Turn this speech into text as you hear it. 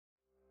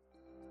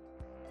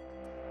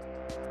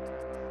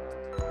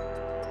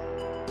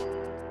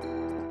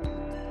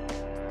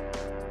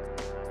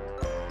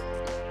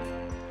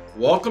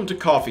Welcome to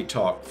Coffee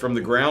Talk from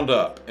the Ground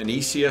Up, an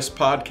ECS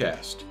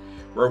podcast,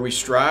 where we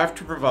strive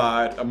to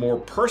provide a more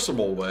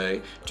personal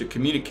way to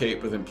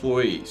communicate with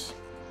employees.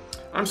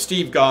 I'm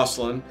Steve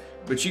Gosselin,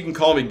 but you can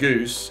call me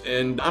Goose,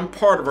 and I'm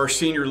part of our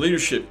senior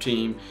leadership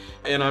team,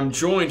 and I'm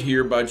joined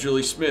here by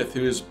Julie Smith,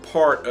 who is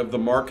part of the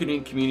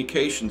marketing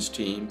communications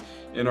team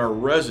and our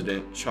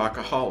resident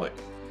Chocoholic.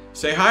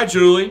 Say hi,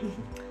 Julie.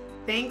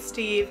 Thanks,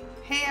 Steve.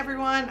 Hey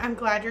everyone, I'm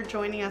glad you're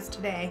joining us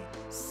today.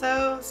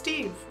 So,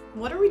 Steve,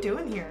 what are we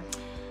doing here?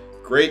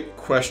 Great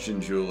question,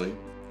 Julie.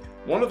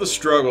 One of the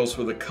struggles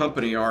with a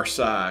company our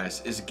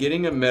size is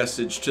getting a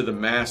message to the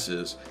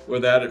masses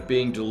without it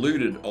being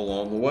diluted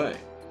along the way.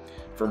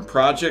 From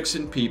projects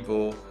and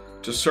people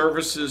to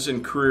services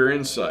and career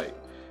insight,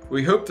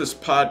 we hope this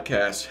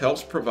podcast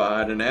helps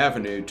provide an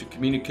avenue to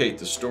communicate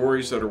the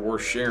stories that are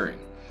worth sharing.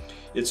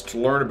 It's to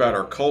learn about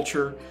our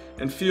culture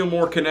and feel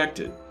more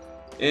connected,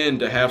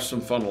 and to have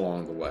some fun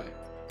along the way.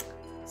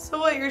 So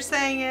what you're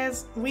saying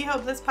is, we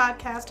hope this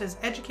podcast is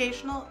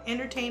educational,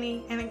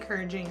 entertaining, and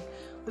encouraging,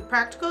 with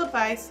practical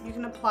advice you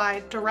can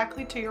apply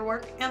directly to your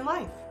work and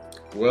life.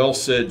 Well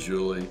said,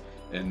 Julie,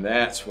 and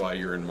that's why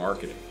you're in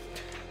marketing.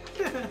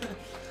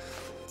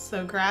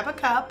 So grab a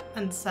cup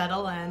and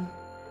settle in.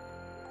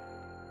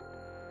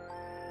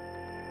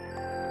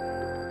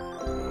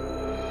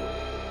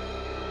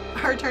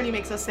 Our attorney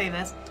makes us say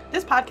this.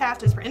 This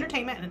podcast is for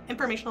entertainment and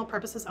informational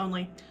purposes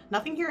only.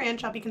 Nothing herein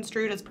shall be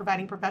construed as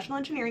providing professional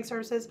engineering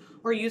services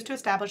or used to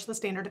establish the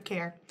standard of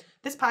care.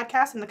 This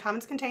podcast and the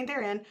comments contained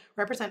therein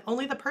represent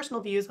only the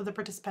personal views of the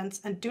participants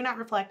and do not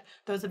reflect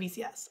those of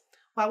ECS.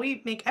 While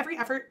we make every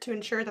effort to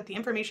ensure that the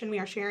information we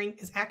are sharing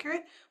is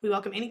accurate, we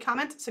welcome any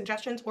comments,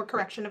 suggestions, or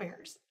correction of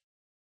errors.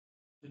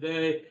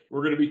 Today,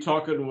 we're going to be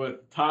talking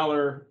with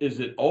Tyler, is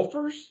it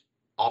Olfers?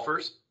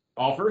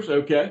 Olfers,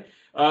 okay.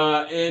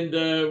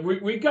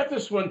 We got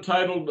this one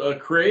titled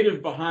Creative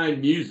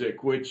Behind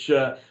Music, which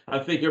I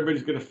think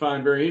everybody's going to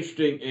find very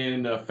interesting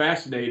and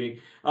fascinating.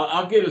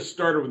 I'll get us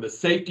started with a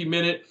safety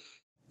minute.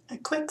 A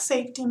quick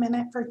safety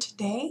minute for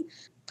today.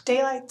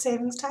 Daylight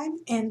savings time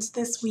ends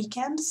this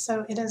weekend,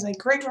 so it is a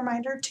great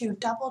reminder to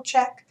double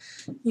check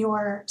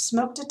your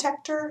smoke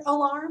detector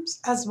alarms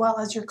as well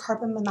as your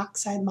carbon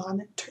monoxide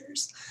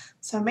monitors.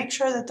 So make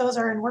sure that those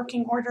are in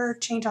working order,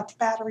 change out the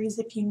batteries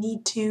if you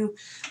need to,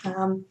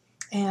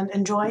 and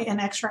enjoy an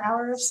extra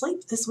hour of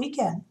sleep this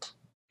weekend.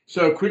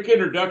 So quick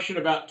introduction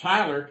about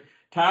Tyler.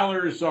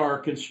 Tyler is our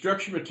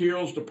construction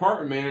materials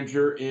department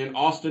manager in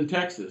Austin,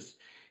 Texas.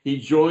 He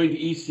joined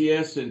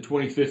ECS in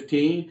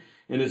 2015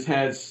 and has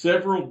had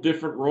several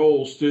different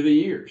roles through the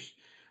years.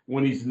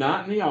 When he's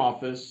not in the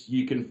office,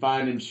 you can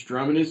find him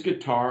strumming his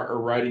guitar or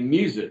writing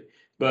music.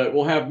 But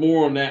we'll have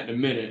more on that in a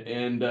minute.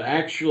 And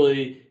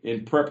actually,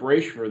 in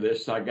preparation for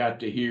this, I got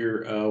to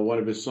hear one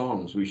of his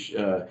songs.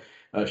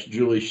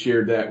 Julie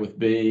shared that with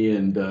me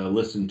and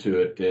listened to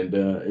it. And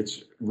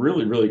it's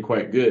really, really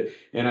quite good.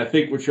 And I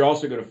think what you're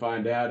also going to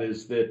find out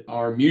is that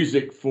our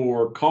music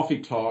for Coffee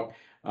Talk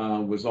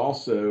was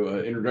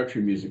also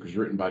introductory music was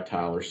written by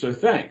Tyler. So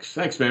thanks,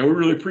 man. We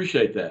really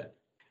appreciate that.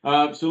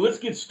 So let's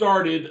get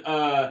started.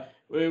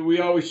 We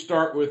always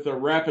start with a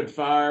rapid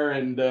fire,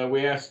 and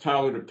we ask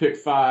Tyler to pick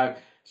 5.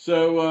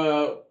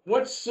 So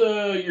what's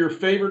your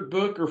favorite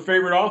book or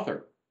favorite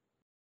author?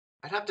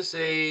 I'd have to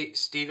say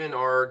Stephen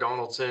R.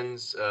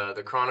 Donaldson's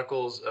The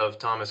Chronicles of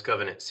Thomas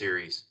Covenant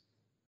series.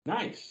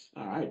 Nice.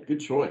 All right, good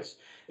choice.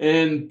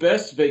 And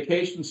best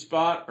vacation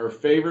spot or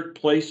favorite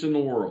place in the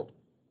world?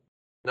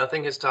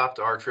 Nothing has topped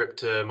our trip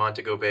to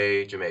Montego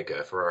Bay,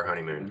 Jamaica for our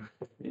honeymoon.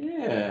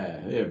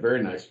 Yeah,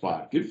 very nice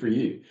spot. Good for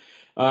you.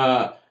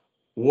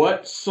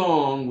 What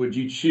song would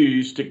you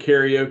choose to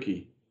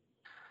karaoke?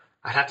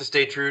 I'd have to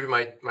stay true to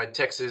my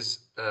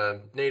Texas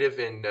native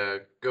and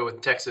go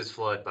with Texas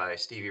Flood by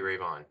Stevie Ray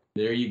Vaughan.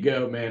 There you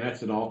go, man.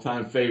 That's an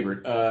all-time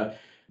favorite.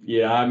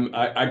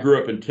 I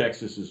grew up in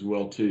Texas as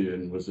well, too,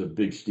 and was a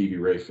big Stevie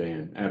Ray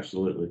fan.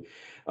 Absolutely.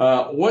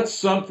 What's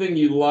something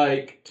you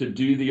like to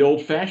do the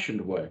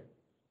old-fashioned way?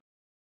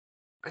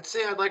 I'd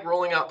say I'd like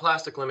rolling out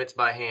plastic limits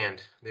by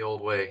hand the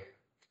old way.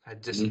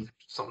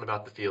 Something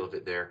about the feel of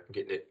it there,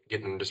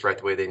 getting them just right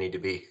the way they need to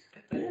be.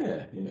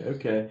 Yeah,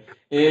 okay.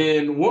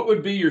 And what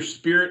would be your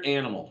spirit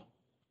animal?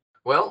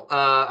 Well,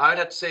 I'd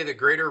have to say the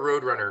greater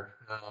roadrunner.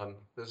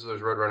 Those are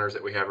those roadrunners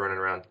that we have running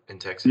around in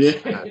Texas.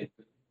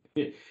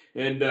 Yeah.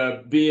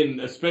 And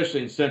being,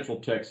 especially in Central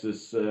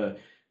Texas, and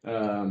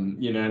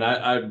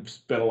I've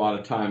spent a lot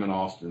of time in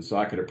Austin, so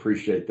I could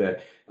appreciate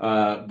that.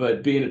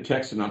 But being a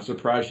Texan, I'm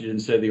surprised you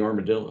didn't say the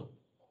armadillo.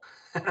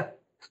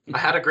 I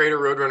had a greater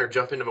roadrunner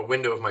jump into a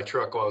window of my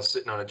truck while I was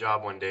sitting on a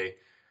job one day.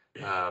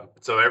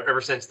 So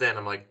ever since then,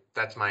 I'm like,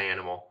 that's my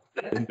animal.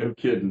 No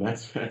kidding.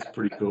 That's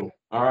pretty cool.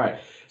 All right.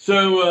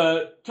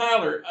 So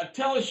Tyler,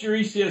 tell us your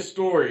ECS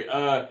story.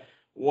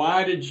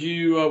 Why'd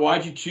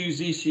you choose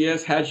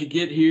ECS? How'd you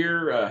get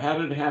here? How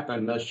did it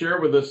happen?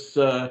 Share with us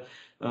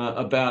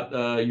about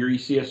your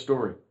ECS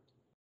story.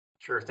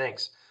 Sure.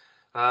 Thanks.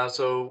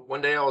 So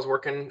one day I was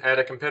working at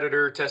a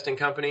competitor testing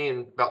company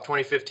in about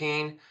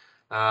 2015.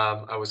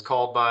 I was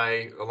called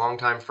by a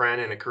longtime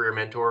friend and a career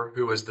mentor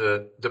who was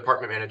the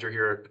department manager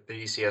here at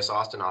the ECS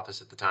Austin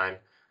office at the time,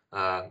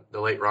 the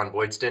late Ron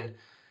Boydston.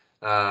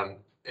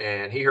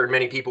 And he heard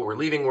many people were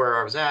leaving where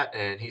I was at,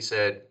 and he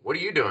said, "What are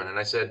you doing?" And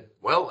I said,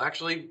 "Well,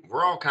 actually,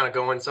 we're all kind of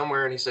going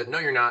somewhere." And he said, "No,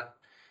 you're not."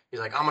 He's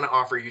like, "I'm going to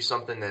offer you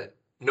something that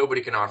nobody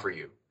can offer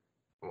you."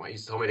 Well, he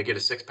told me to get a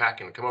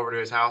 6-pack and come over to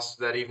his house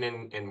that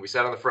evening, and we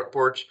sat on the front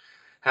porch,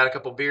 had a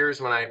couple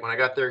beers. When I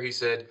got there, he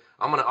said,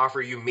 "I'm going to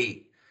offer you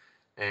me."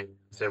 And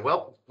I said,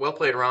 well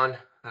played, Ron.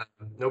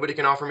 Nobody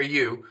can offer me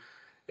you."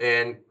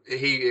 And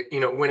he,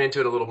 went into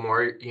it a little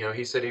more.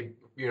 He said he,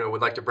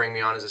 would like to bring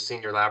me on as a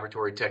senior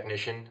laboratory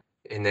technician,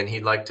 and then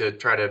he'd like to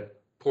try to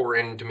pour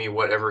into me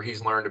whatever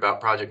he's learned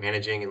about project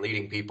managing and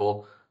leading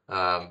people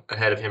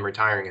ahead of him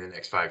retiring in the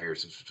next 5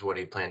 years, which is what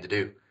he planned to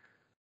do.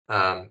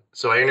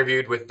 So I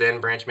interviewed with then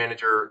branch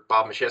manager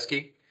Bob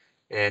Mashesky,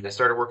 and I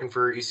started working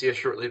for ECS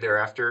shortly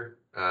thereafter.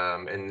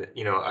 And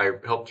I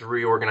helped to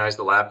reorganize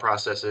the lab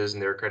processes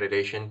and their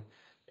accreditation.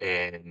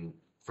 And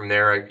from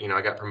there,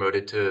 I got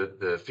promoted to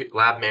the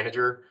lab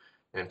manager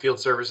and field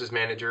services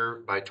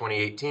manager by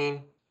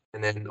 2018,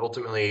 and then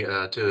ultimately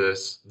to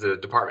the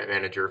department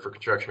manager for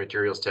construction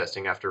materials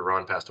testing after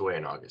Ron passed away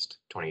in August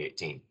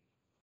 2018.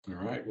 All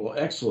right. Well,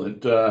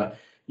 excellent.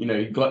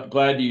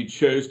 Glad you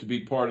chose to be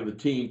part of the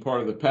team,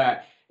 part of the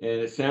pack. And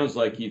it sounds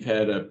like you've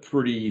had a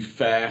pretty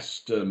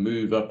fast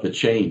move up the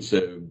chain.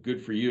 So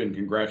good for you and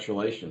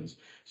congratulations.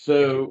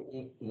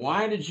 So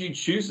why did you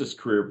choose this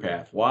career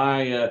path?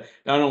 Why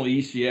not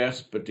only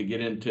ECS, but to get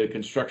into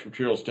construction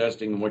materials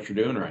testing and what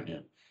you're doing right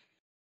now?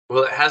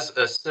 Well, it has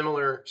a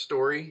similar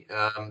story.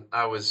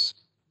 I was,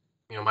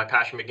 my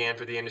passion began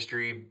for the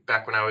industry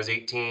back when I was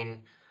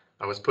 18.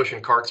 I was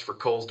pushing carts for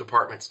Kohl's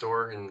department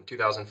store in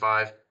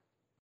 2005.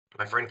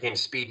 My friend came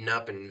speeding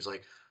up and was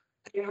like,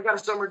 "Hey, I got a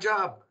summer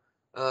job.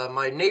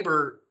 My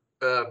neighbor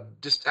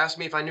just asked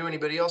me if I knew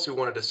anybody else who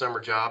wanted a summer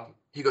job."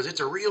 He goes, "It's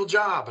a real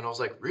job." And I was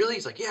like, "Really?"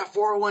 He's like, "Yeah,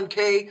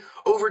 401k,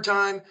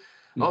 overtime."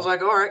 I was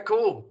like, "All right,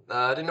 cool."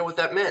 I didn't know what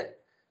that meant.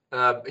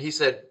 He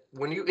said,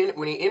 when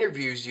he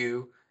interviews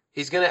you,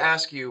 he's going to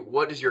ask you,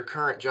 "What does your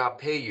current job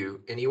pay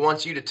you?" And he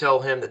wants you to tell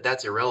him that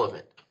that's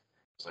irrelevant. I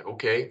was like,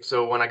 "Okay."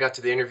 So when I got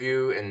to the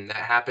interview and that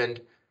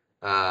happened,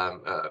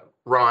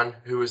 Ron,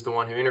 who was the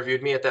one who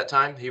interviewed me at that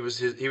time, he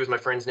was my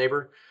friend's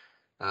neighbor.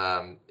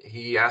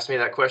 He asked me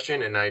that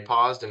question, and I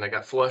paused, and I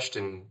got flushed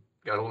and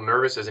got a little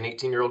nervous as an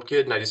 18-year-old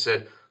kid, and I just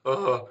said,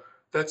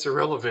 "That's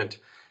irrelevant."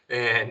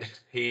 And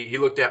he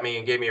looked at me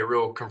and gave me a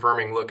real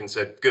confirming look and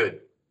said,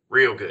 "Good,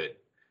 real good."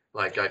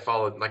 Like I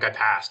followed, like I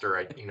passed, or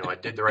I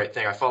did the right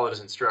thing. I followed his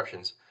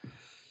instructions.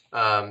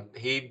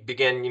 He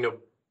began,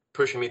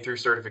 pushing me through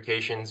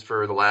certifications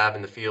for the lab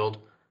in the field.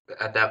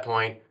 At that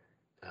point,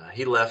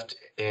 he left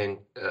in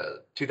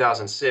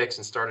 2006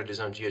 and started his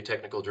own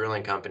geotechnical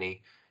drilling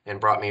company and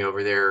brought me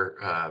over there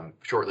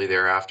shortly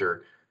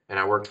thereafter. And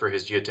I worked for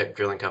his geotech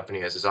drilling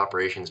company as his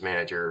operations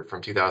manager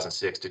from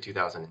 2006 to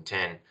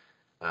 2010,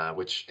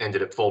 which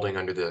ended up folding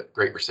under the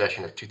Great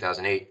Recession of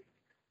 2008.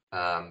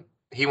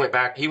 He went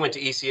to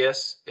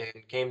ECS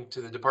and came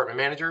to the department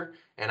manager,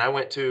 and I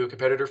went to a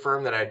competitor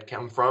firm that I'd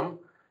come from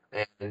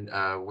and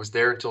was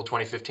there until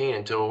 2015,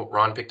 until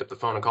Ron picked up the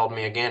phone and called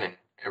me again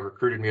and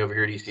recruited me over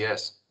here at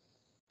ECS.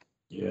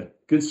 Yeah,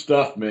 good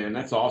stuff, man.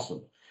 That's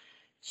awesome.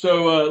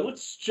 So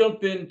let's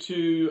jump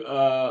into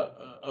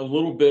a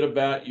little bit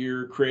about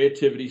your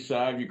creativity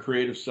side, your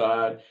creative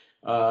side,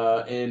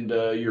 and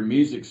your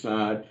music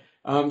side.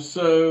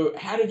 So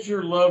how did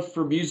your love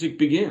for music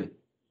begin?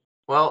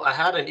 Well, I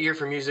had an ear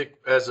for music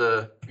as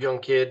a young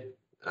kid.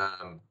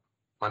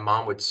 My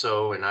mom would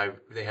sew, and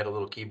they had a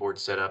little keyboard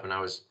set up, and I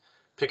was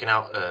picking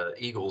out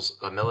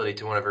a melody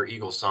to one of her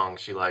Eagles songs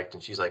she liked,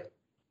 and she's like,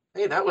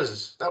 "Hey, that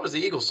was the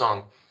Eagles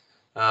song."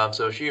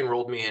 So she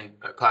enrolled me in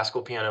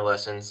classical piano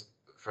lessons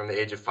from the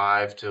age of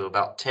 5 to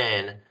about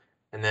 10,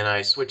 and then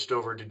I switched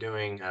over to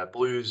doing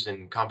blues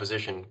and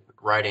composition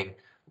writing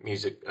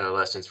music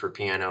lessons for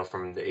piano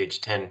from the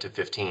age 10 to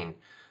 15.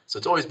 So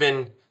it's always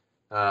been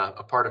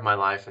a part of my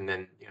life, and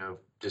then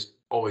just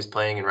always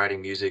playing and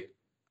writing music,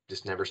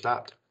 just never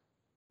stopped.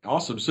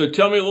 Awesome. So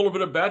tell me a little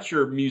bit about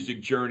your music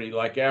journey.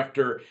 Like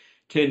after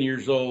 10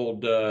 years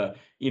old,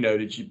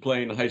 did you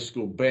play in a high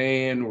school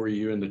band? Were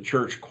you in the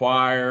church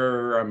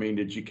choir? I mean,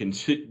 did you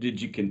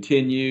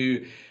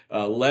continue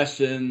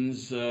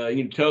lessons?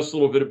 Tell us a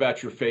little bit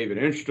about your favorite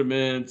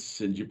instruments.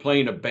 Did you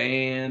play in a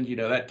band?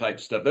 That type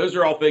of stuff. Those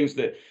are all things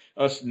that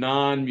us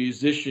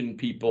non-musician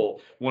people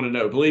want to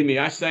know. Believe me,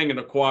 I sang in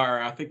a choir.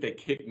 I think they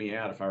kicked me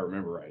out if I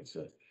remember right.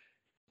 So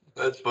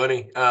That's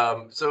funny.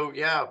 So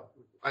yeah,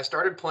 I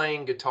started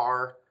playing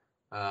guitar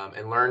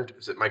and learned.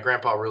 My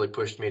grandpa really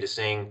pushed me to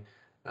sing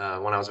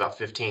when I was about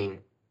 15.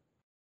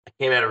 I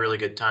came at a really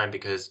good time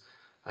because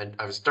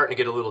I was starting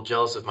to get a little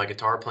jealous of my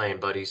guitar playing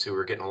buddies who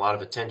were getting a lot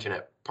of attention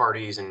at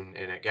parties and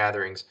at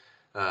gatherings,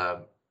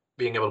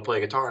 being able to play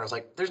guitar. And I was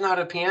like, "There's not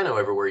a piano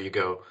everywhere you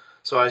go."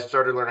 So I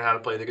started learning how to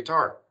play the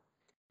guitar.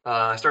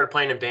 I started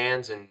playing in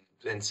bands, and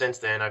since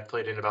then I've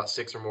played in about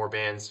 6 or more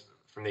bands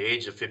from the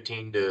age of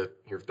 15 to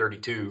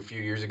 32 a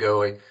few years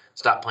ago. I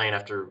stopped playing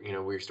after,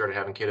 we started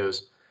having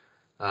kiddos.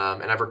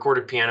 And I've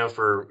recorded piano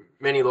for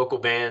many local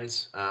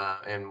bands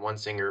and one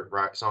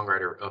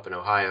singer-songwriter up in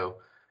Ohio.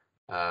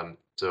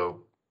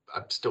 So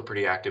I'm still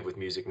pretty active with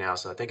music now.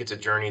 So I think it's a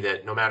journey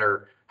that no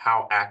matter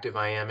how active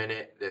I am in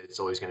it, that it's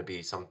always going to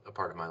be a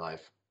part of my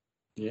life.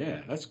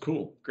 Yeah, that's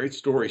cool. Great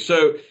story.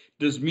 So,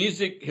 does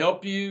music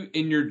help you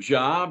in your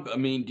job? I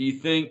mean, do you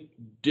think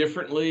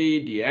differently?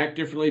 Do you act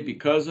differently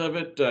because of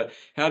it?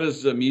 How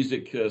does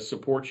music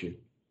support you?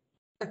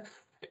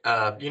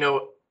 You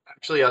know,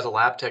 Actually, as a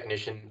lab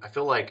technician, I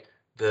feel like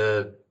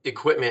the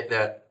equipment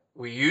that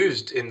we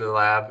used in the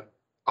lab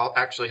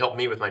actually helped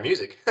me with my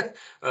music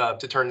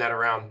to turn that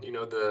around.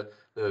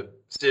 The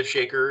sieve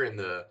shaker and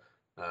the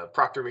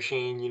Proctor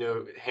machine,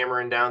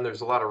 hammering down.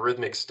 There's a lot of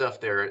rhythmic stuff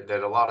there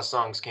that a lot of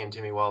songs came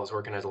to me while I was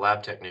working as a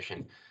lab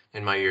technician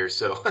in my years.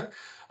 So,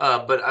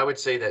 but I would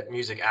say that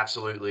music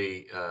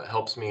absolutely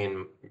helps me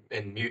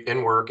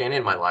in work and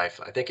in my life.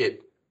 I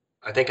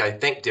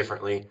think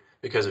differently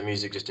because of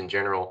music just in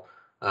general.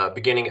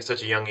 Beginning at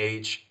such a young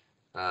age,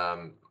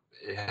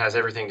 it has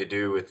everything to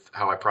do with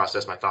how I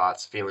process my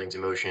thoughts, feelings,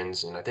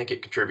 emotions, and I think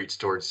it contributes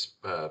towards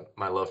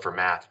my love for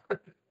math.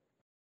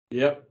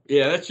 Yep.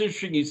 Yeah, that's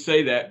interesting you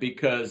say that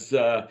because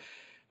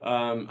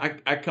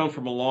I come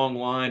from a long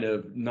line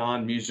of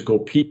non-musical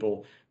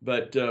people,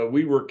 but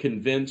we were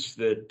convinced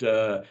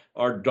that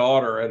our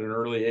daughter at an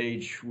early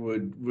age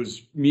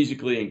was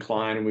musically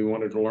inclined, and we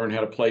wanted to learn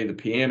how to play the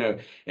piano.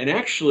 And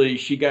actually,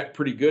 she got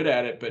pretty good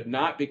at it, but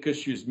not because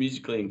she was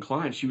musically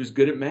inclined. She was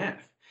good at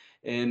math.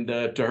 And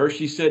to her,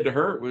 she said to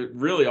her,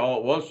 really all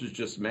it was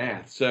just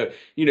math. So,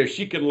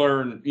 she could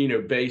learn,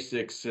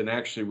 basics and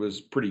actually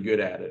was pretty good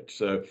at it.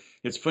 So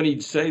it's funny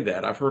to say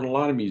that. I've heard a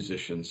lot of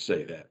musicians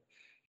say that.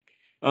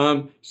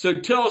 So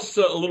tell us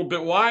a little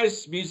bit, why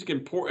is music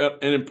an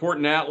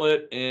important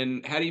outlet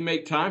and how do you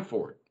make time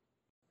for it?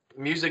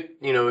 Music,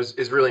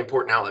 is really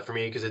important outlet for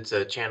me because it's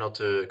a channel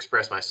to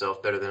express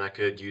myself better than I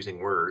could using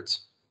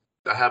words.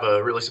 I have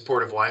a really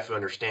supportive wife who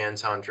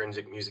understands how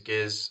intrinsic music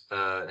is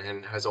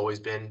and has always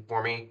been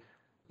for me.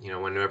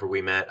 Whenever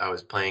we met, I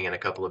was playing in a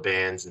couple of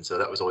bands, and so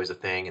that was always a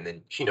thing. And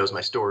then she knows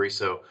my story,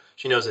 so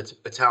she knows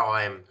it's how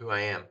I am, who I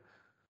am.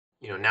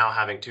 Now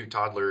having two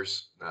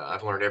toddlers,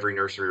 I've learned every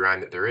nursery rhyme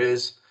that there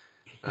is.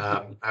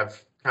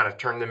 I've kind of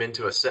turned them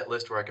into a set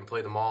list where I can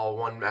play them all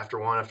one after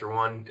one after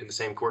one in the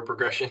same chord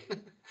progression.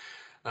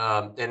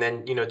 And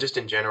then, just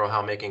in general,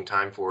 how making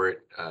time for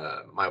it.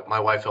 My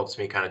wife helps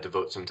me kind of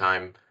devote some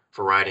time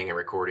for writing and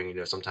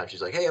recording. Sometimes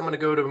she's like, "Hey, I'm going to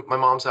go to my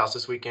mom's house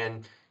this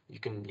weekend. You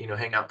can,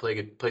 hang out,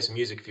 play some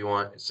music if you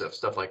want," and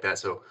stuff like that.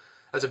 So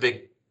that's a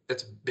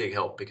big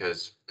help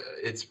because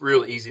it's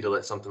real easy to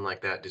let something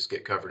like that just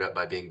get covered up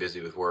by being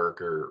busy with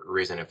work or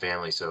raising a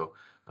family. So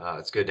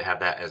it's good to have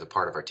that as a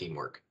part of our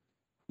teamwork.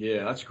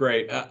 Yeah, that's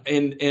great. I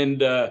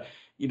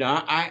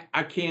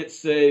can't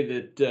say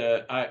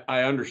that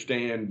I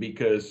understand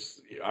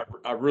because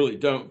I really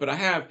don't. But I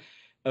have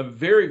a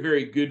very,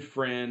 very good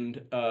friend,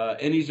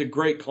 and he's a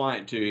great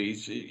client too.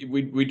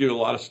 We do a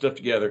lot of stuff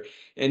together,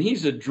 and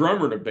he's a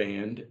drummer in a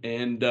band,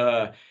 and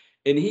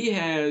he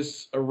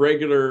has a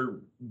regular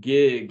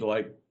gig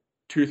like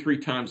 2 or 3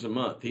 times a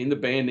month. He and the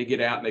band, they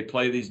get out and they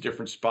play these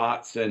different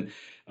spots, and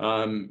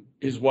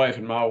his wife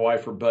and my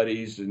wife are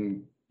buddies,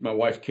 and my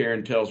wife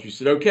Karen tells me, she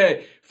said,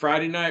 "Okay,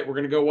 Friday night we're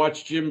going to go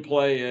watch Jim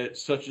play at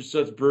such and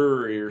such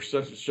brewery or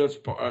such and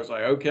such bar." I was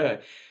like, "Okay."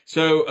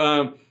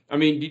 So, I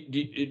mean,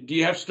 do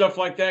you have stuff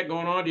like that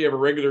going on? Do you have a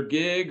regular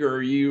gig, or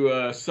are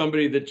you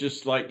somebody that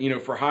just like,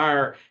 for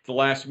hire, at the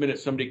last minute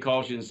somebody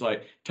calls you and it's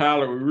like,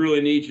 "Tyler, we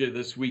really need you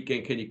this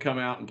weekend. Can you come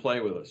out and play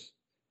with us?"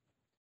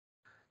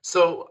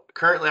 So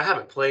currently, I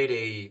haven't played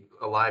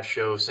a live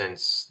show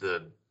since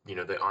the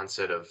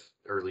onset of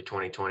early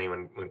 2020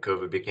 when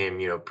COVID became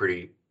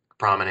pretty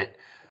prominent.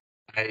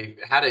 I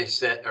had a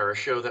set or a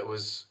show that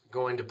was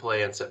going to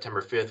play on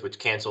September 5th, which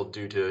canceled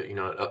due to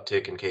an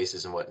uptick in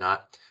cases and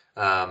whatnot.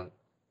 Um,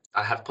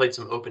 I have played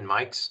some open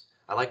mics.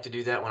 I like to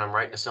do that when I'm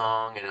writing a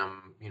song and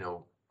I'm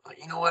like,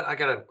 you know what, I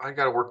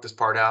gotta work this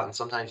part out, and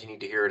sometimes you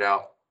need to hear it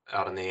out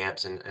on the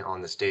amps and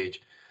on the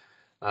stage.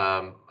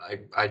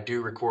 I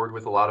do record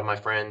with a lot of my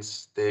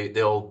friends.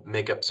 They'll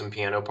make up some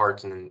piano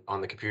parts and on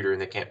the computer and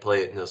they can't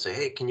play it, and they'll say,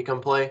 "Hey, can you come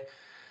play?"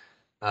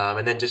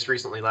 And then just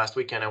recently, last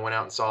weekend, I went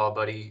out and saw a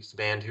buddy's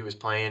band who was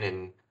playing,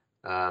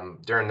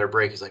 and during their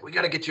break, he's like, "We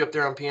got to get you up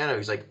there on piano."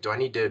 He's like, "Do I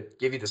need to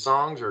give you the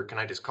songs, or can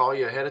I just call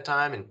you ahead of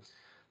time?" And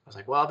I was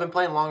like, "Well, I've been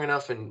playing long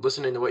enough and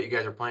listening to what you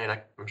guys are playing.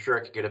 I'm sure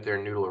I could get up there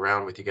and noodle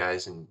around with you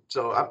guys." And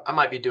so I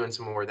might be doing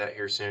some more of that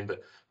here soon,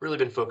 but really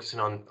been focusing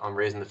on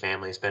raising the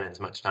family and spending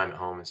as much time at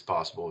home as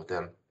possible with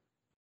them.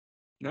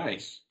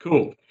 Nice,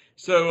 cool.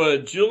 So,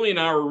 Julie and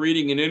I were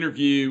reading an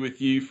interview with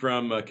you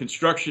from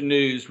Construction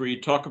News where you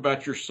talk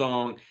about your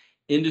song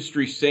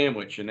Industry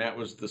Sandwich, and that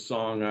was the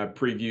song I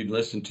previewed and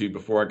listened to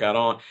before I got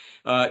on.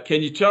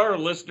 Can you tell our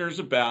listeners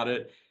about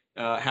it,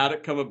 how did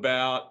it come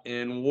about,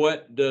 and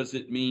what does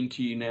it mean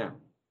to you now?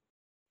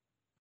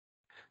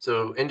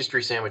 So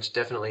industry sandwich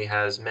definitely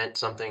has meant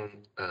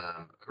something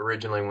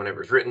originally when it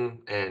was written,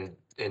 and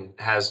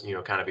has,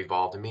 kind of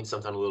evolved and means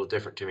something a little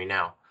different to me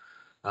now.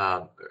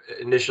 Um,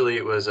 Initially,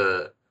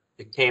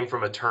 it came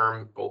from a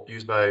term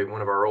used by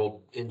one of our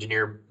old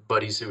engineer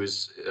buddies who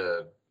was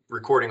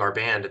recording our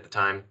band at the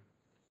time.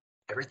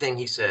 Everything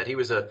he said, he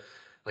was a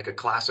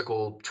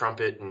classical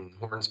trumpet and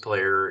horns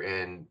player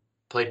and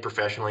played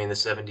professionally in the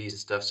 70s and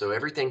stuff. So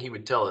everything he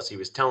would tell us, he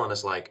was telling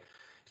us like,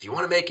 if you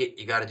want to make it,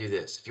 you got to do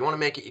this. If you want to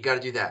make it, you got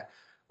to do that.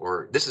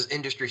 Or this is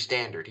industry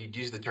standard. He'd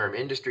use the term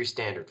industry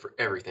standard for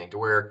everything, to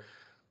where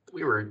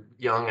we were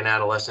young and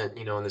adolescent,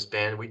 in this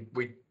band. We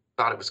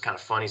thought it was kind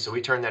of funny, so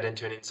we turned that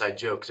into an inside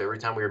joke. So every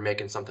time we were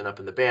making something up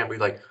in the band, we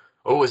like,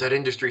 oh, is that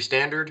industry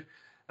standard?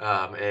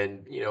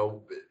 And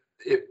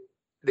it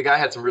the guy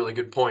had some really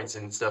good points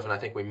and stuff, and I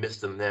think we missed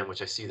them then,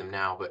 which I see them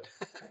now. But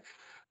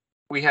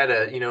we had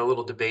a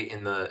little debate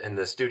in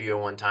the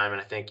studio one time,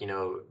 and I think,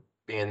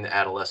 being the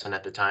adolescent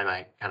at the time,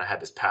 I kind of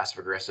had this passive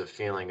aggressive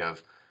feeling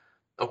of,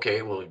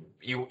 okay, well,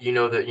 you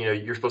know that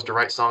you're supposed to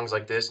write songs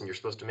like this, and you're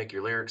supposed to make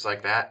your lyrics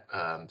like that.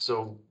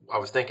 So I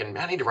was thinking,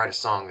 man, I need to write a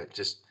song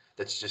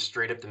that's just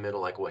straight up the middle,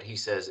 like what he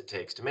says it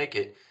takes to make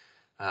it.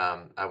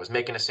 I was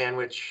making a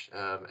sandwich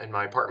in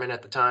my apartment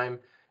at the time,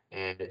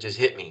 and it just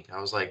hit me.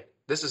 I was like,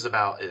 this is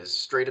about as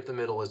straight up the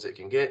middle as it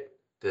can get.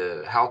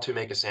 The how to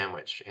make a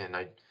sandwich,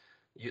 and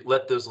you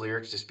let those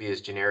lyrics just be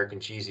as generic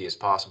and cheesy as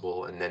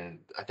possible, and then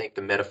I think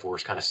the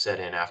metaphors kind of set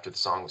in after the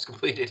song was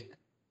completed.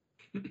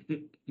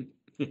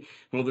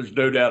 Well, there's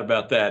no doubt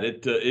about that.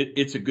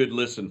 It's a good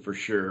listen for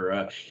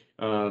sure.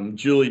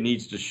 Julie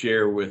needs to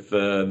share with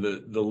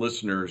the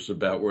listeners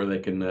about where they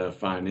can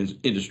find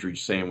Industry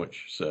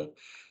Sandwich. So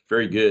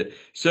very good.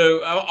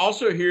 So I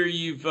also hear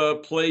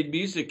you've played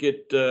music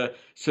at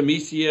some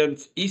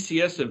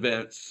ECS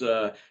events.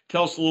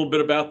 Tell us a little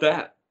bit about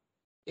that.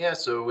 Yeah,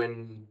 so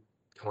in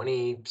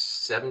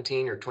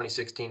 2017 or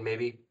 2016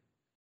 maybe,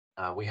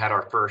 we had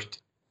our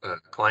first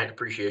client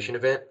appreciation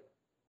event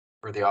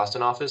for the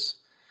Austin office,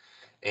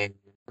 and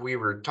we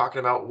were talking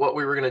about what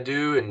we were going to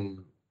do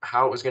and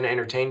how it was going to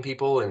entertain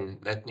people.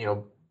 And that,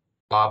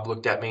 Bob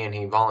looked at me and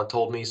he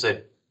told me, he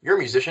said, "You're a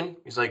musician."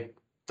 He's like,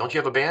 "Don't you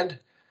have a band?"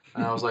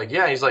 And I was like,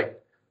 "Yeah." He's like,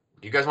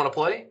 "Do you guys want to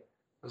play?"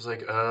 I was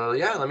like,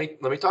 "Yeah, let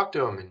me talk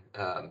to him."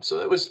 And so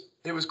it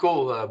was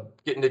cool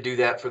getting to do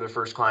that for the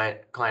first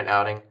client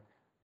outing.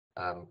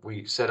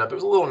 We set up. It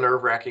was a little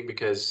nerve wracking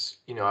because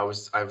I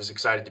was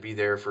excited to be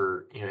there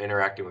for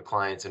interacting with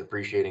clients and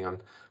appreciating them,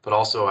 but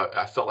also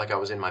I felt like I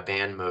was in my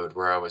band mode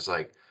where I was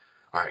like,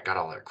 all right, got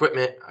all that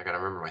equipment, I got to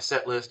remember my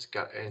set list,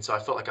 and so I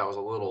felt like I was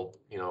a little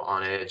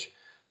on edge.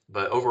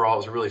 But overall, it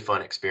was a really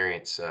fun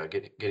experience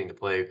getting to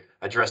play.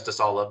 I dressed us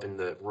all up in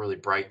the really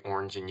bright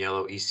orange and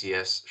yellow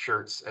ECS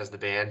shirts as the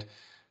band,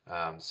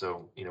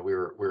 so we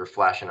were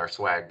flashing our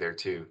swag there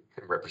too,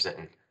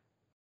 representing.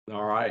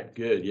 All right,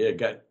 good. Yeah,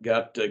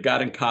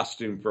 got in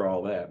costume for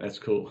all that. That's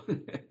cool.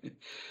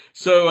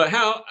 So,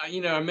 how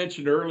I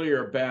mentioned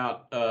earlier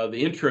about the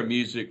intro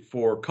music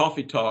for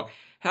Coffee Talk.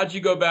 How'd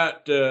you go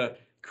about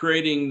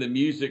creating the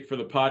music for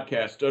the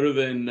podcast, other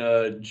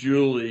than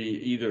Julie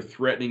either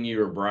threatening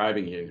you or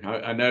bribing you?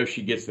 I know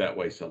she gets that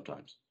way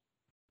sometimes.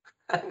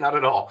 Not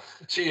at all.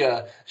 She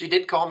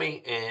did call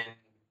me and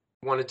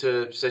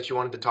said she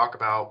wanted to talk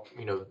about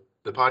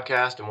the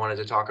podcast, and wanted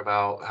to talk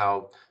about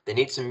how they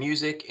need some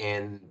music,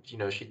 and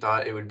she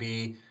thought it would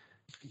be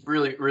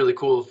really really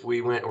cool if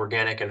we went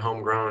organic and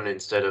homegrown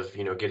instead of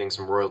getting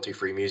some royalty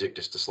free music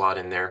just to slot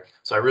in there.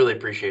 So I really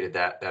appreciated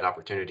that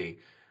opportunity.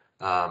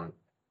 Um,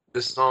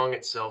 the song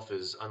itself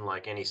is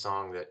unlike any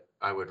song that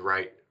I would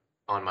write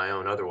on my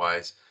own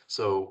otherwise.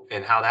 So,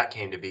 and how that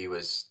came to be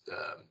was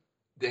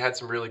they had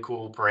some really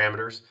cool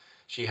parameters.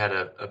 She had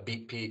a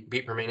beat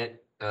per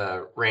minute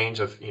range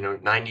of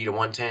 90 to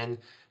 110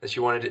 that she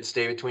wanted it to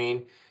stay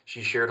between.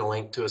 She shared a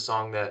link to a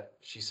song that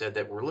she said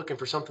that we're looking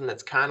for something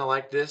that's kind of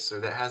like this, or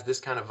that has this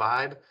kind of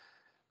vibe,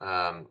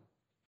 um,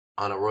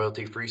 on a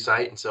royalty free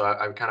site. And so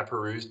I kind of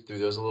perused through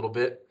those a little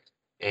bit,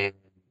 and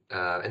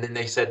then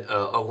they said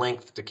a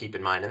length to keep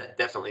in mind, and that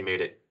definitely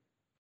made it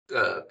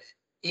uh,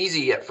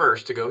 easy at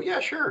first to go, yeah,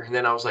 sure. And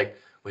then I was like,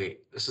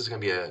 wait, this is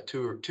going to be a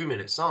 2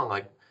 minute song.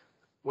 Like,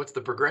 what's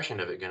the progression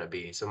of it going to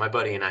be? So my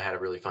buddy and I had a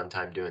really fun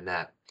time doing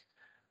that.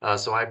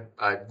 So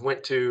I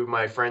went to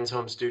my friend's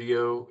home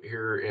studio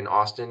here in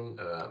Austin,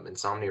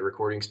 Insomnia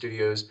Recording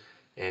Studios,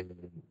 and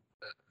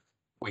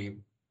we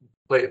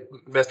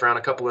messed around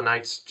a couple of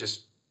nights,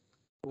 just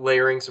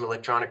layering some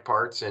electronic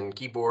parts and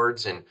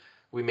keyboards, and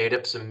we made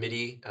up some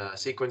MIDI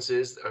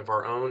sequences of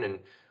our own, and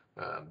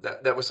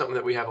that was something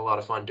that we had a lot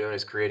of fun doing,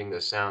 is creating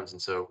those sounds.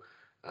 And so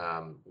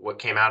what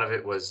came out of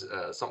it was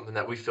something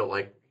that we felt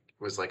like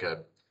was like a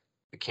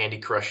Candy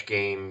Crush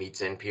game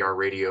meets NPR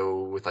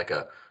radio with like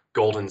a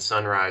golden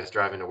sunrise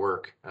driving to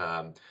work.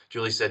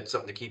 Julie said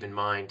something to keep in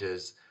mind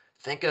is,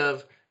 think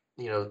of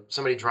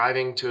somebody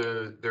driving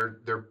to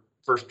their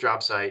first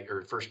job site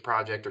or first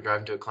project, or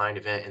driving to a client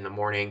event in the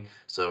morning.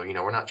 So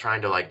we're not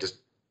trying to like just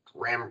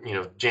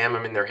jam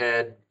them in their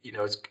head.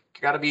 It's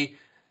got to be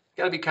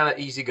got to be kind of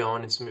easy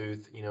going and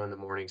smooth, in the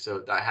morning.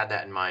 So I had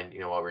that in mind,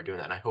 while we were doing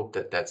that. And I hope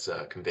that that's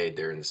conveyed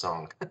there in the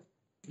song.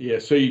 Yeah,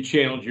 so you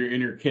channeled your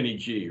inner Kenny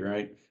G,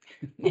 right?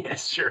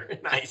 Yes, sure.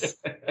 Nice.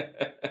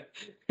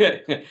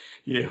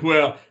 Yeah,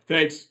 well,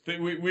 thanks.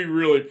 We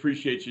really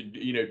appreciate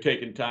you,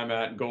 taking time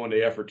out and going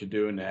the effort to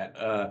doing that.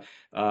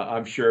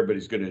 I'm sure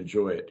everybody's going to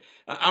enjoy it.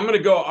 I'm going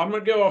to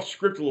go off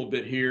script a little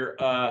bit here.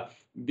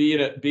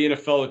 Being a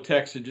fellow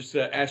Texan, just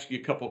ask you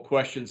a couple of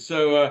questions.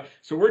 So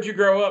where'd you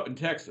grow up in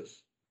Texas?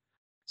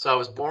 So I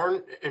was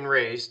born and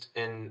raised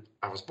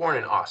I was born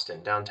in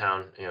Austin,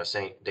 downtown,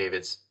 St.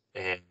 David's,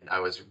 and I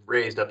was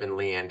raised up in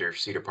Leander,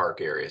 Cedar Park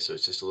area. So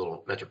it's just a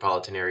little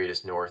metropolitan area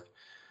just north.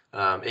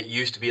 It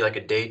used to be like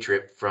a day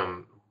trip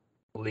from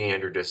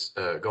Leander just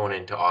going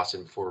into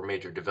Austin before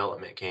major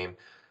development came.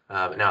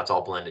 But now it's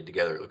all blended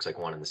together. It looks like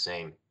one and the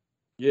same.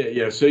 Yeah,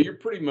 yeah. So you're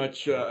pretty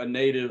much a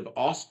native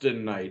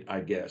Austinite, I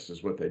guess,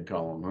 is what they'd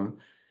call them,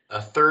 huh?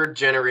 A third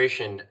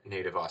generation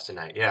native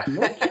Austinite. Yeah.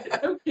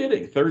 No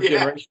kidding. Third Yeah.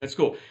 generation. That's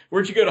cool.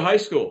 Where'd you go to high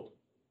school?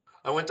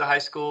 I went to high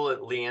school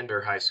at Leander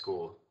High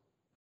School.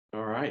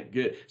 All right,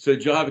 good. So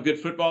did y'all have a good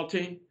football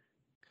team?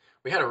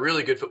 We had a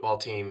really good football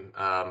team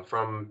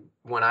from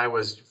when I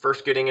was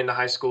first getting into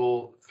high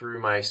school through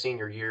my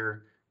senior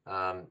year.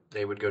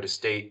 They would go to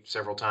state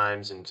several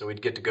times, and so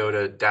we'd get to go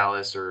to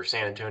Dallas or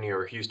San Antonio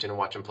or Houston and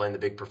watch them play in the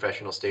big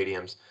professional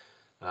stadiums.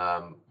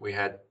 We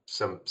had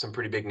some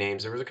pretty big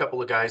names. There was a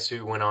couple of guys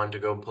who went on to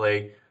go and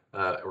play,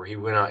 or he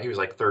went on. He was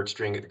like third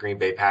string at the Green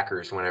Bay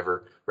Packers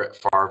whenever Brett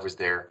Favre was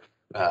there.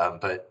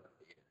 But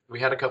we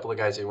had a couple of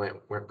guys who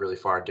went really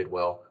far and did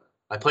well.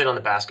 I played on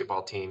the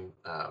basketball team,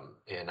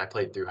 and I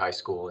played through high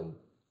school, and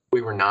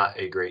we were not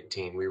a great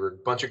team. We were a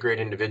bunch of great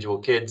individual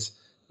kids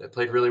that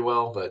played really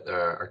well, but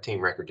our team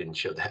record didn't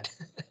show that.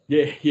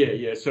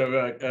 Yeah.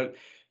 So a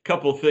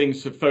couple of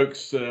things to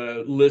folks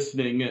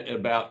listening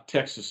about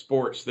Texas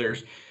sports.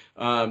 There's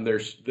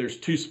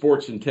two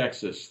sports in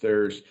Texas.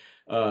 There's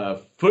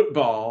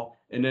football,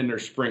 and then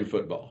there's spring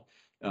football.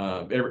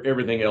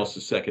 Everything else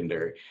is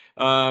secondary.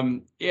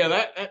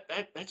 Yeah,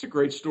 that's a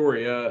great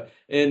story.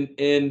 And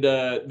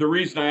the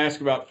reason I ask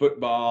about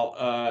football,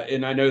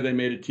 and I know they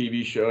made a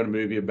TV show and a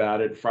movie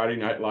about it, Friday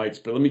Night Lights.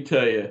 But let me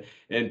tell you,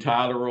 and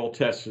Tyler will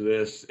attest to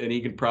this, and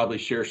he can probably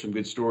share some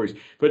good stories.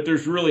 But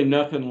there's really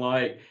nothing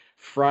like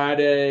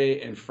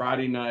Friday and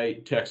Friday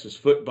night Texas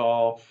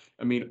football.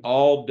 I mean,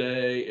 all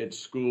day at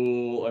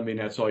school. I mean,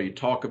 that's all you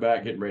talk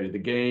about, getting ready to the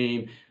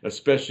game,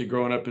 especially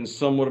growing up in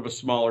somewhat of a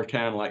smaller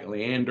town like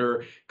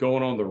Leander,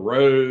 going on the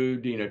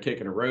road,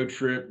 taking a road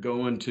trip,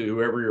 going to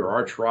whoever your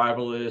arch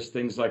rival is,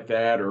 things like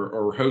that,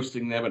 or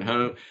hosting them at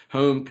home,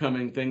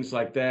 homecoming, things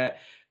like that.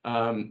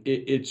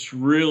 It's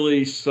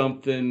really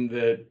something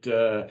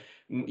that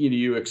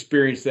you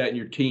experience that in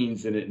your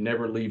teens, and it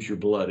never leaves your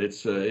blood.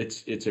 It's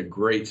a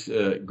great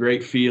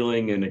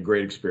feeling and a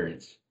great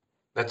experience.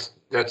 That's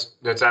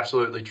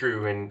absolutely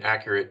true and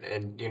accurate.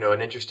 And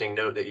an interesting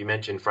note that you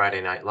mentioned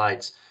Friday Night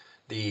Lights.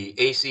 The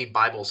AC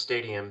Bible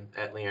Stadium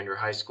at Leander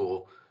High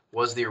School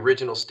was the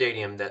original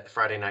stadium that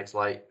Friday Night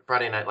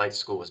Lights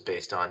School was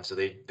based on. So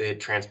they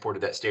had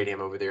transported that stadium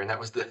over there, and that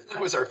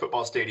was our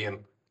football stadium.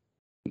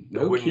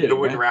 No kidding, the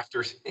wooden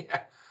rafters.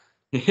 Yeah.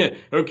 Yeah.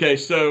 Okay,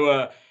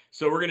 so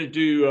we're going to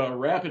do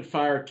rapid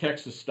fire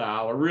Texas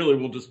style, or really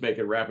we'll just make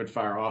it rapid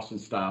fire Austin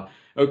style.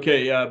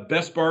 Okay,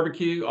 best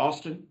barbecue,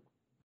 Austin?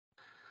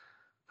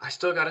 I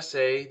still got to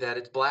say that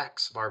it's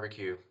Black's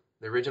Barbecue,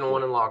 the original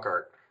one in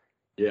Lockhart.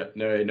 Yeah,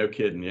 no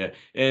kidding. Yeah.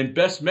 And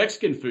best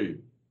Mexican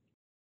food?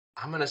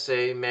 I'm going to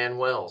say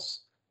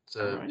Manuel's. It's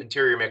an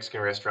interior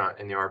Mexican restaurant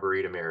in the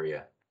Arboretum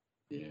area.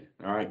 Yeah.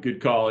 All right, good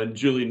call. And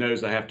Julie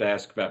knows I have to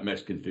ask about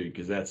Mexican food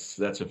because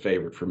that's a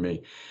favorite for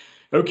me.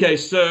 Okay,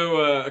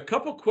 so a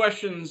couple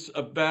questions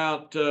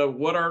about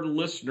what our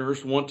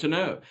listeners want to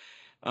know.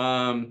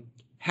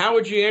 How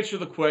would you answer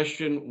the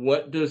question,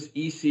 what does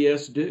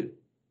ECS do?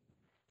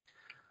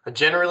 I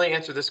generally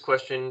answer this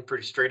question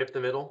pretty straight up the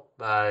middle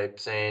by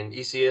saying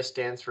ECS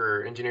stands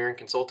for Engineering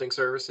Consulting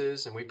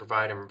Services, and we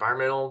provide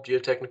environmental,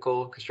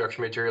 geotechnical,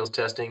 construction materials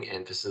testing,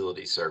 and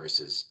facility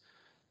services.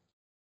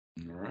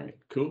 All right,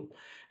 cool.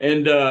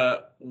 And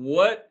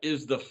what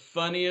is the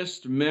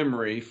funniest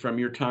memory from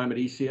your time at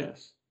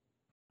ECS?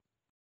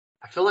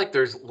 I feel like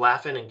there's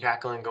laughing and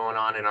cackling going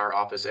on in our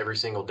office every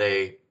single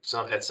day,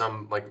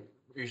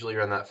 usually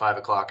around that 5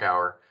 o'clock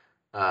hour.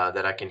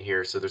 That I can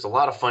hear. So there's a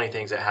lot of funny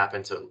things that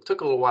happen. So it took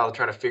a little while to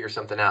try to figure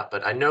something out.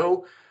 But I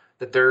know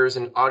that there's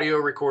an audio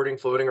recording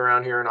floating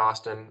around here in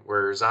Austin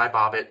where Zy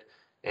Bobbitt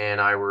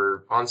and I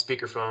were on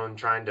speakerphone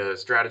trying to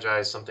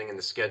strategize something in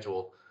the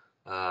schedule.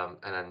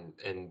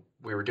 And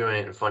we were doing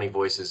it in funny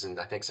voices. And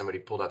I think somebody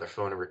pulled out their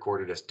phone and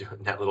recorded us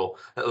doing that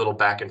little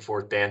back and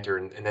forth banter.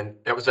 And then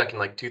that was back in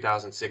like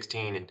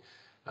 2016. And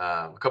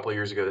a couple of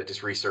years ago that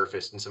just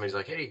resurfaced. And somebody's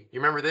like, hey, you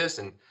remember this?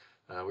 And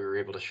we were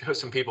able to show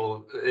some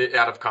people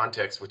out of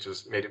context, which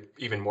made it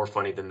even more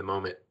funny than the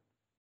moment.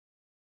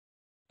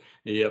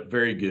 Yeah,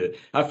 very good.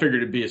 I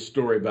figured it'd be a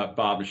story about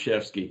Bob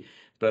Ashevsky,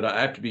 but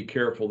I have to be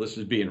careful. This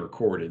is being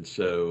recorded,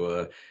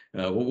 so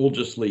we'll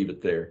just leave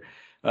it there.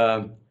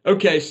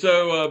 Okay,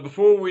 so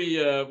before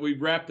we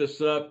wrap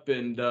this up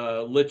and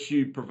let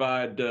you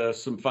provide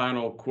some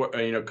final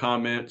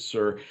comments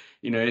or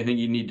anything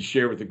you need to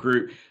share with the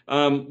group,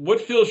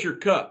 what fills your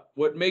cup?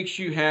 What makes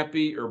you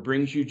happy or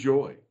brings you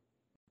joy?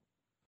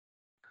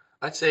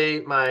 I'd say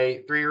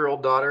my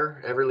 3-year-old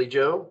daughter, Everly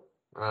Joe,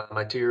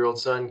 my 2-year-old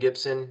son,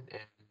 Gibson,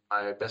 and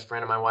my best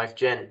friend and my wife,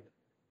 Jen.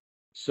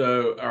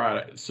 So, all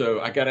right. So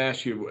I got to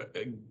ask you,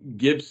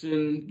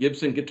 Gibson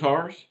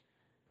guitars?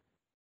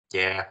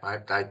 Yeah,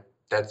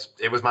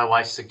 it was my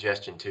wife's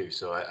suggestion too.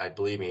 So I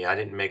believe me, I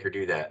didn't make her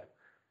do that.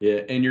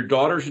 Yeah. And your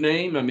daughter's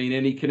name? I mean,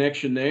 any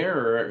connection there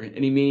or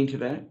any meaning to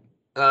that?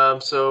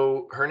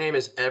 So her name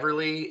is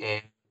Everly,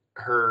 and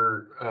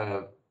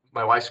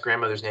my wife's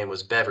grandmother's name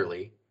was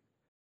Beverly.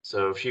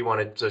 So she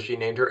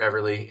named her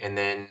Everly, and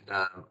then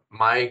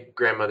my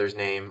grandmother's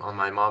name on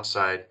my mom's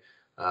side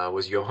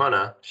was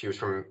Johanna. She was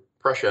from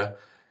Prussia,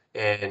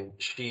 and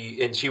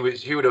she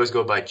would always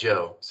go by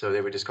Joe, so they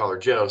would just call her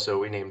Joe. So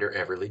we named her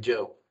Everly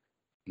Joe.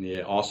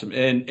 Yeah, awesome.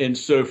 And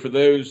so for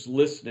those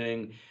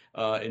listening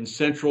in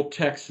Central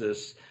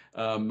Texas,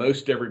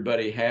 most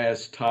everybody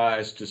has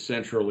ties to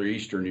Central or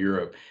Eastern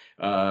Europe.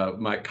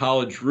 My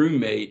college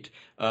roommate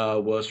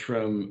was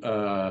from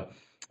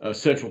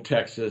Central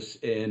Texas,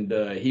 and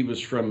he was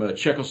from a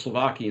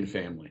Czechoslovakian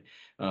family.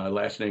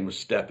 Last name was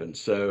Stepan,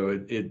 so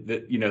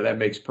that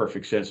makes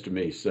perfect sense to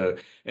me. So,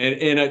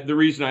 and the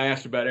reason I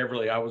asked about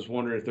Everly, I was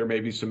wondering if there may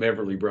be some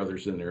Everly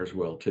brothers in there as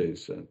well too.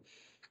 So.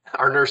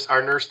 Our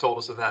nurse told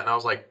us of that, and I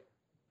was like,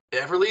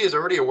 Everly is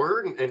already a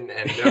word. And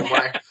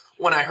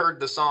when I heard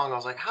the song, I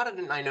was like, how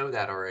didn't I know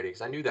that already?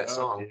 Because I knew that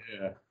song.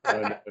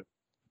 Yeah.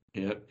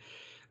 Yeah.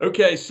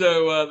 Okay,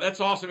 so that's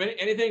awesome.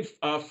 Anything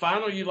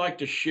final you'd like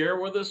to share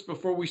with us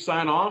before we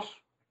sign off?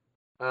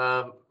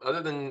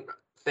 Other than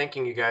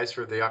thanking you guys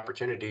for the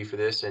opportunity for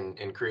this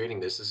and creating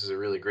this, this is a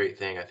really great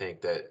thing. I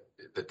think that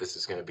this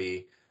is going to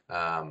be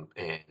and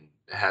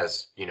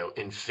has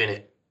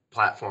infinite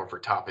platform for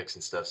topics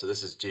and stuff. So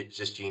this is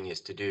just genius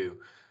to do.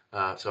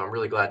 So I'm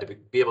really glad to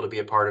be able to be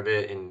a part of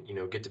it and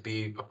get to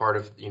be a part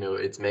of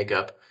its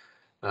makeup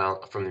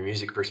from the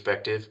music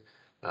perspective.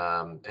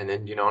 And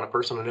then on a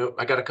personal note,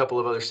 I got a couple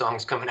of other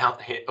songs coming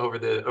out over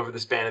the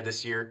span of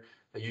this year.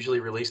 I usually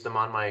release them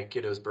on my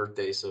kiddo's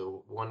birthday,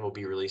 so one will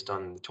be released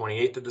on the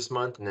 28th of this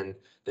month, and then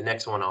the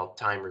next one I'll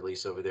time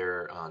release over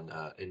there on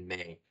in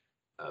May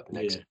of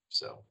next year.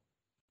 So.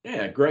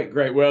 Yeah, great.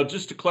 Well,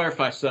 just to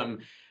clarify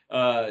something,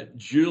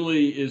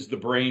 Julie is the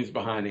brains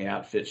behind the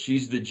outfit.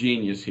 She's the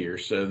genius here,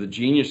 so the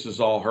genius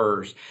is all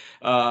hers,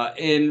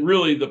 and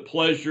really the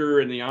pleasure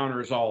and the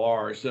honor is all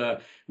ours.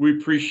 We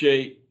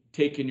appreciate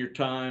taking your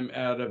time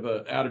out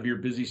of your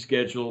busy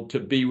schedule to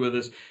be with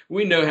us.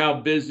 We know how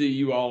busy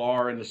you all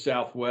are in the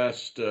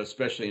Southwest,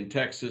 especially in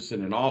Texas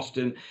and in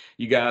Austin.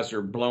 You guys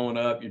are blowing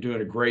up. You're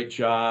doing a great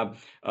job.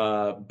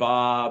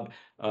 Bob,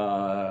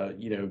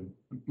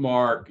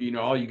 Mark,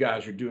 all you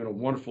guys are doing a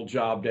wonderful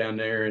job down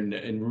there, and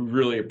we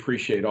really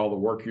appreciate all the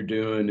work you're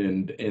doing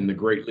and the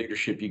great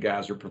leadership you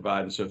guys are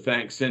providing. So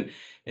thanks. And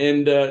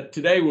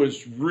today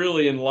was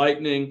really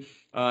enlightening.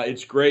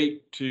 It's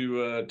great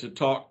to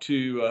talk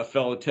to a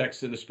fellow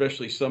Texan,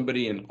 especially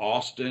somebody in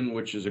Austin,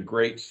 which is a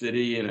great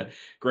city and a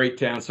great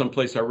town,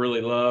 someplace I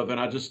really love. And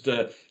I just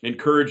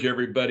encourage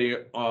everybody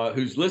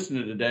who's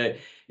listening today,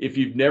 if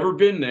you've never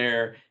been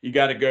there, you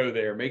got to go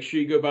there. Make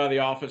sure you go by the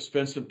office,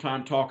 spend some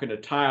time talking to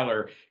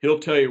Tyler. He'll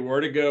tell you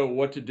where to go,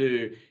 what to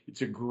do.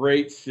 It's a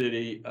great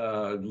city,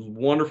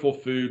 wonderful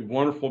food,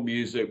 wonderful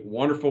music,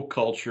 wonderful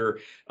culture,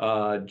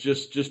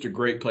 just a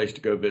great place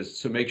to go visit.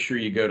 So make sure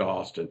you go to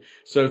Austin.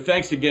 So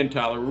thanks again,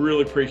 Tyler. We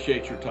really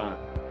appreciate your time.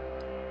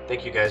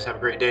 Thank you, guys. Have a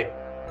great day.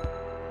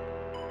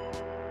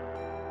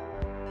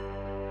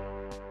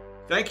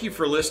 Thank you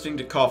for listening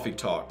to Coffee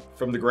Talk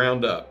from the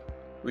ground up.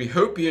 We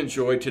hope you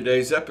enjoyed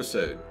today's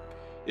episode.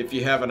 If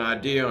you have an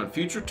idea on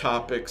future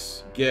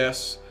topics,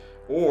 guests,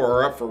 or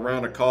are up for a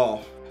round of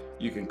golf,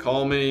 you can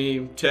call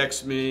me,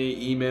 text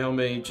me, email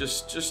me,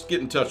 just get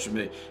in touch with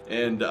me,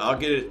 and I'll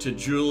get it to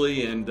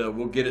Julie, and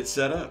we'll get it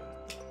set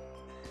up.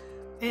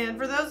 And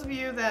for those of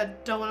you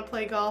that don't want to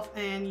play golf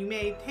and you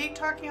may hate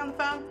talking on the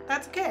phone,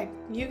 that's okay.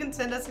 You can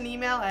send us an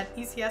email at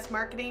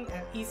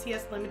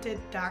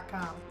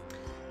ecsmarketing@ecslimited.com.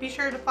 Be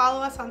sure to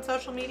follow us on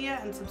social media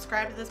and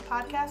subscribe to this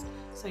podcast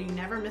so you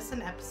never miss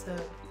an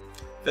episode.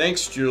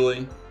 Thanks,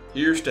 Julie.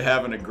 Here's to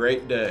having a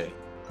great day.